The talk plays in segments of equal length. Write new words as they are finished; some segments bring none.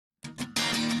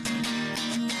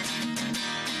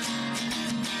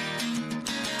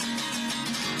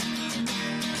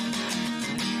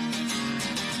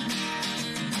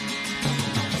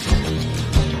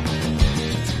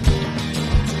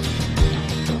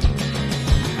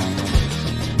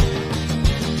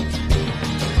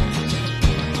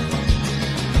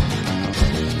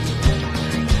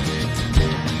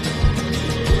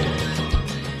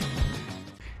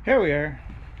There we are.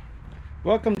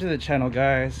 Welcome to the channel,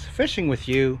 guys. Fishing with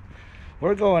you.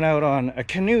 We're going out on a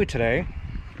canoe today.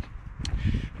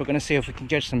 We're gonna see if we can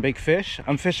catch some big fish.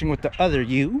 I'm fishing with the other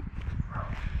you.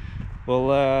 Well,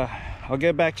 I'll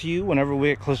get back to you whenever we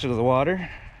get closer to the water.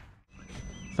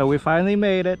 So we finally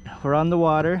made it. We're on the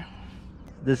water.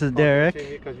 This is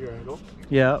Derek.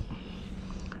 Yep.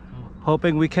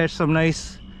 Hoping we catch some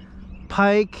nice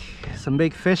pike, some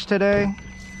big fish today.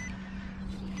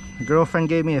 My girlfriend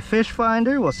gave me a fish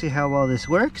finder. We'll see how well this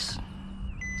works.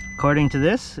 According to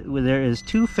this, there is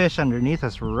 2 fish underneath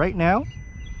us right now.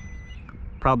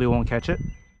 Probably won't catch it.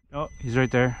 Oh, he's right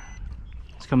there.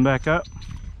 He's coming back up.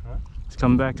 He's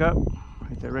coming back up.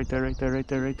 Right there, right there, right there, right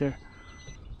there, right there.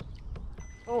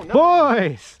 Oh, no.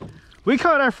 Boys! We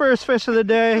caught our first fish of the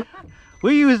day.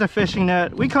 We used a fishing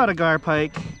net. We caught a gar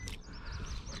pike.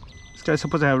 This guy's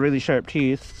supposed to have really sharp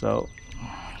teeth, so...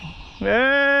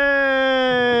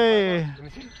 Hey!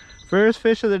 First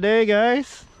fish of the day,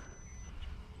 guys.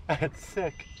 That's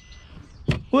sick.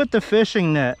 With the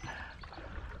fishing net.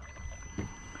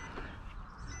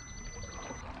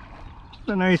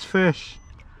 A nice fish.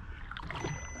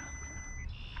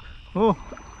 Oh,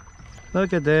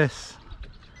 look at this.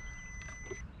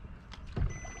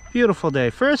 Beautiful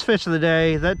day. First fish of the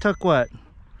day. That took what?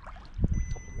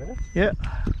 Couple minutes? Yeah.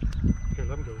 Here,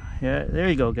 let him go. Yeah, there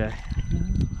you go, guy.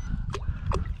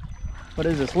 What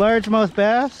is this? Largemouth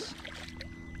bass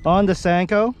on the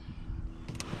Sanko.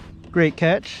 Great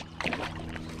catch.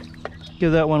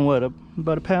 Give that one what,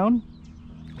 about a pound?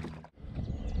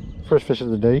 First fish of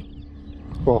the day.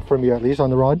 Well, for me at least, on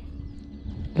the rod.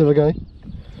 Little guy.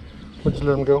 We'll just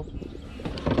let him go.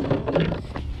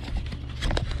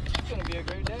 It's gonna be a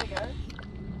great day, guys.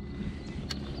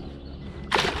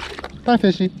 Hi,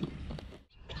 fishy.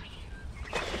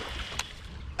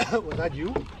 Was that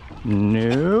you?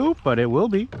 No, but it will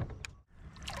be.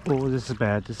 Oh, this is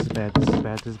bad. This is bad. This is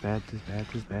bad. This is bad. This is bad.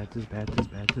 This is bad. This is bad. This is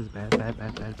bad. This is bad. Bad.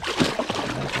 Bad.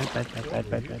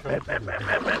 Bad. Bad.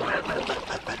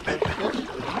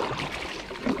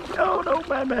 No, no,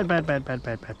 bad. Bad. Bad. Bad. Bad.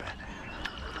 Bad. Bad. Bad.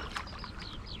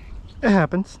 It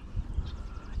happens.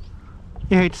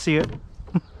 You hate to see it.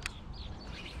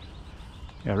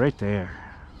 Yeah, right there.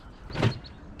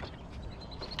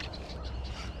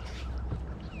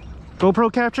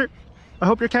 GoPro capture. I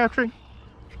hope you're capturing.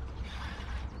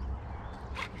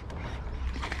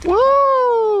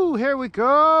 Woo! Here we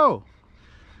go.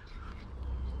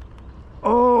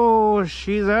 Oh,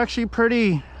 she's actually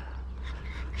pretty.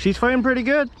 She's fighting pretty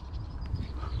good.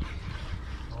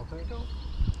 I'll take it.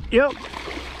 Yep.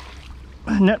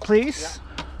 Net, please.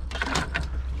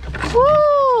 Yeah.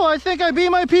 Woo! I think I beat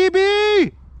my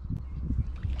PB.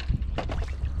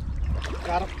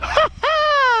 Got him.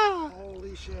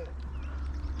 Holy shit.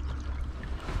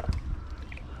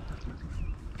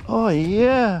 Oh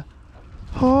yeah.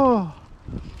 Oh.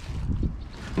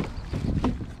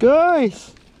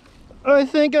 Guys, I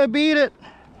think I beat it.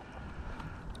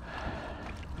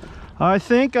 I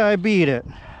think I beat it.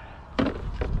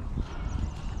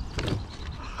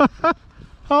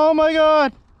 Oh my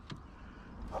god.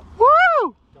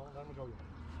 Woo! Don't let him go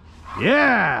yet.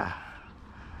 Yeah.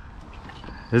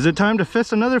 Is it time to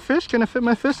fish another fish? Can I fit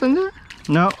my fist in there?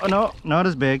 No, no, not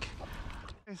as big.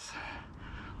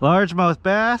 Largemouth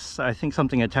bass. I think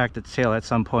something attacked its tail at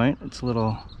some point. It's a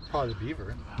little... Probably the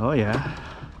beaver. Oh yeah.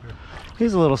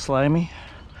 He's a little slimy.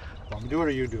 Want me to do it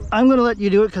or you do it? I'm gonna let you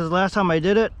do it because the last time I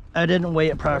did it, I didn't weigh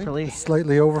it properly.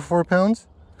 Slightly over 4 pounds.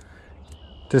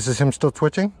 This is him still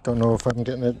twitching. Don't know if I'm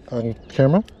getting it on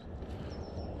camera.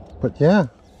 But yeah,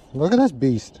 look at this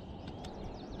beast.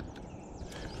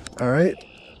 All right,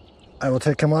 I will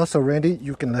take him off. So Randy,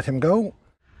 you can let him go.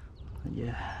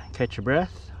 Yeah, catch your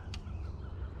breath.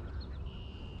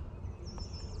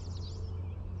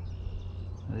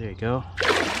 There you go.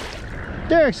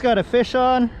 Derek's got a fish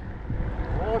on.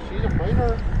 Oh, she's a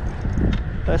fighter.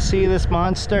 Let's see this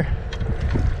monster.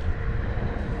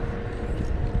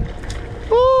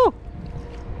 Woo!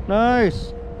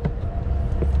 Nice.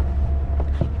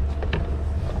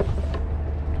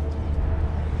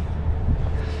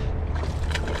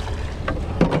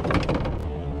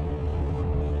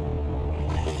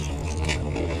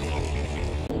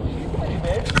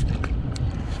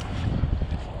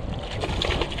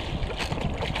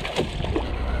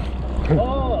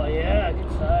 Oh yeah,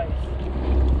 good size.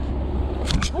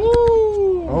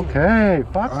 Woo! Okay,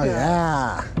 fuck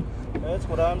yeah. That's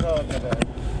what I'm talking about.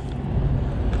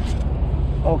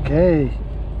 Okay.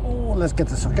 Oh, let's get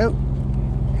this hook out.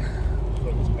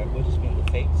 We'll just be in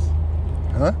the face.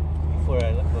 Huh? Before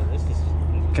I let go, this is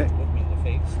okay. Look me in the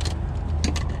face.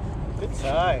 Good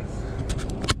size.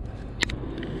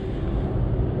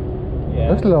 Yeah.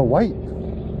 Looks a little white.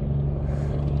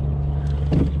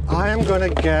 I am gonna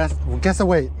guess a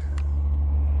weight.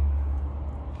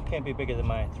 Can't be bigger than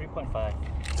mine. 3.5.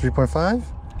 3.5?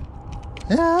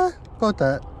 Yeah, about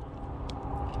that.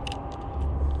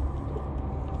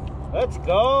 Let's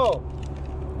go.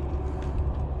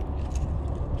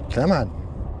 Come on.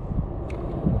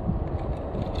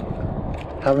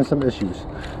 Having some issues.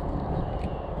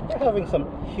 We're having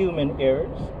some human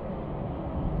errors.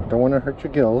 Don't want to hurt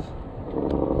your gills.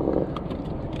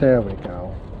 There we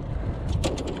go.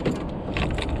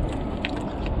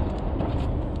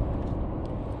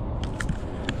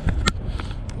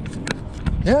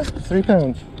 Yeah, 3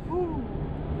 pounds. Ooh.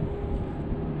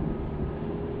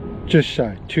 Just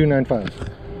shy, 295.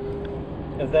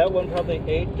 If that one probably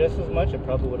ate just as much, it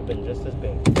probably would have been just as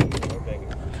big or bigger.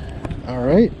 All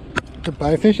right,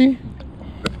 goodbye, fishy.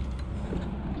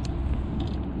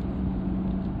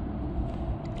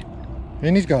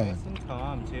 And he's gone. Nice and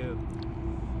calm too.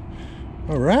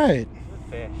 All right,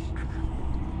 Good fish.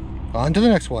 on to the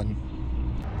next one.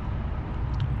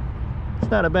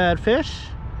 It's not a bad fish.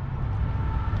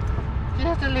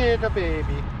 Just a little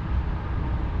baby.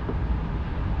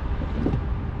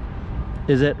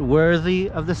 Is it worthy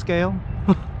of the scale?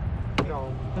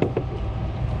 No.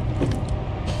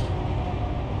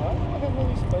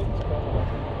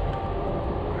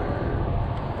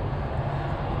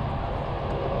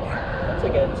 That's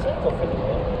again circle for the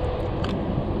day.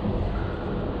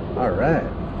 All right.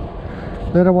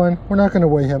 Little one, we're not going to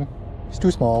weigh him. He's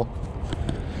too small.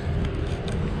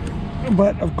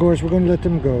 But of course, we're going to let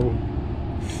him go.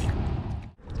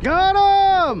 Got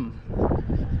him!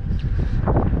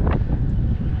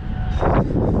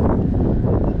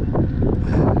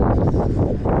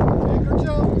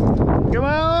 Come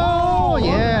on! Oh,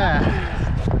 yeah!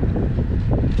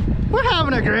 We're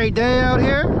having a great day out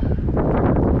here.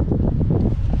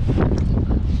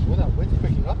 Well, that wind's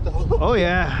picking up though. Oh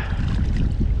yeah.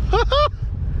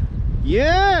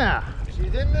 Yeah!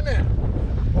 She's in there.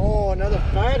 Oh, another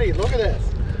fatty. Look at this.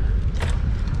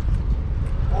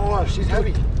 Oh, she's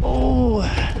heavy. Oh,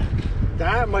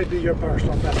 That might be your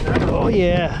personal best now. oh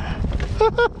yeah.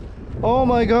 Oh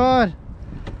my god.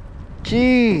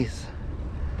 Jeez.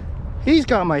 He's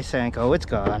got my Senko. It's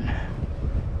gone.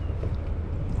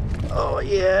 Oh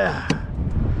yeah.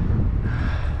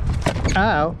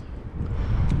 Ow.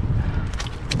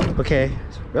 Okay,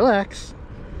 relax.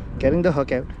 Getting the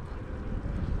hook out.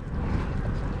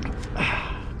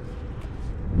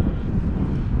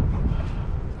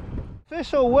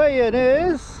 Official weigh-in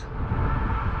is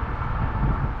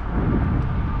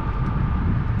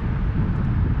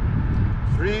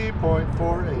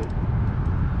 3.48.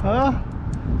 huh?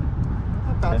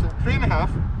 That's it. 3.5.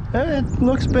 It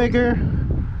looks bigger.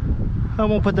 I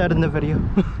won't put that in the video.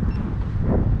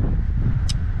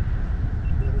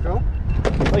 There we go.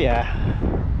 Oh yeah.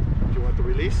 Do you want the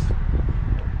release?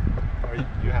 Or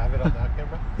you have it on that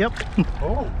camera? Yep.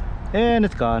 Oh, And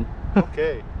it's gone.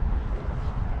 okay.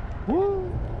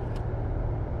 Woo.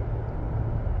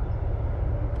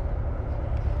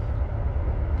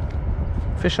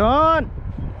 Fish on.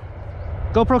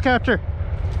 GoPro capture.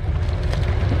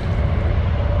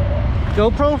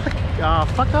 GoPro. Ah,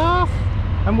 fuck off.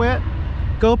 I'm wet.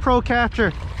 GoPro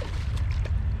capture.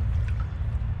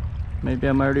 Maybe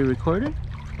I'm already recording.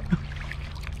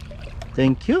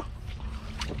 Thank you.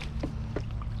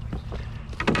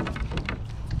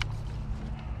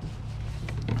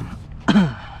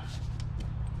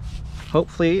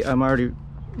 Hopefully I'm already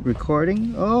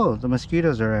recording. Oh, the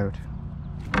mosquitoes are out.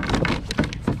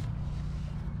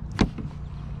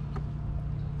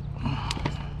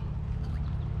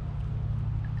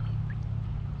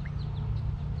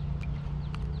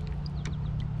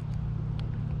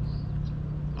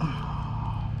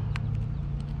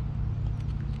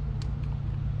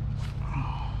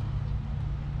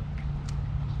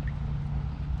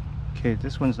 Okay,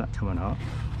 this one's not coming off.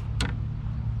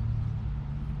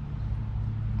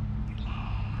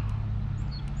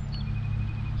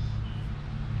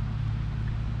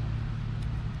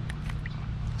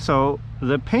 So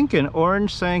the pink and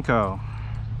orange Senko,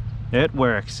 it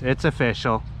works. It's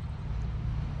official.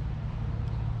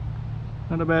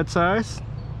 Not a bad size.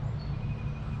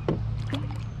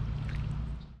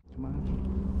 Come on.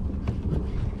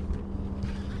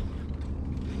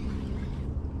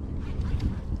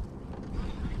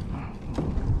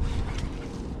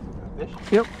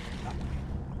 Fish? Yep.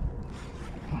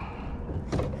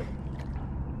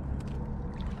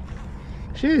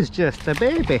 She's just a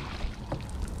baby.